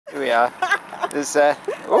we are. There's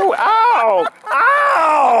oh, ow!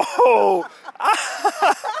 Ow!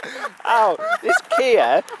 Ow!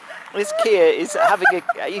 This Kia is having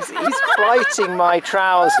he's biting my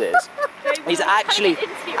trousers. He's actually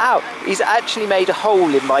made a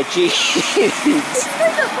hole in my jeans.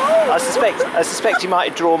 I suspect he might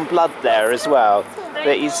have drawn blood there as well.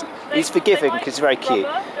 But he's forgiven because he's very cute.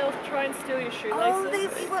 They'll try and steal your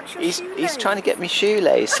shoelaces. He's trying to get me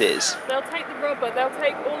shoelaces. They'll take the rubber. They'll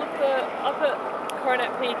take all of the up at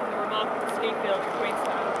Coronet Peak and the remarkable ski field in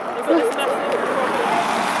Queenstown. They've got this massive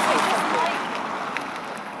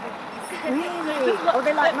Really? Oh,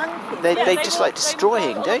 they like monkeys. They just like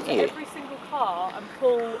destroying, don't you? Every single car and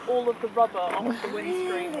pull all of the rubber off the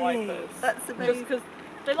windscreen wipers. That's amazing. Just because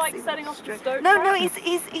they like setting off the stoke. No,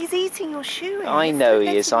 he's eating your shoe. I know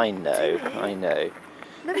he is. I know.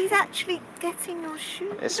 No, he's actually getting your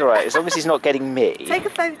shoe. It's all right as long as he's not getting me. Take a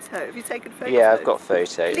photo. Have you taken photos? Yeah, I've got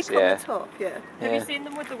photos. Click on the top. Yeah. Have you seen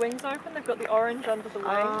them with the wings open? They've got the orange under the wing.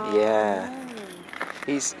 Yeah.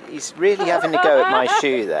 He's really having a go at my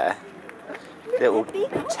shoe there. Little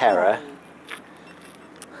terror.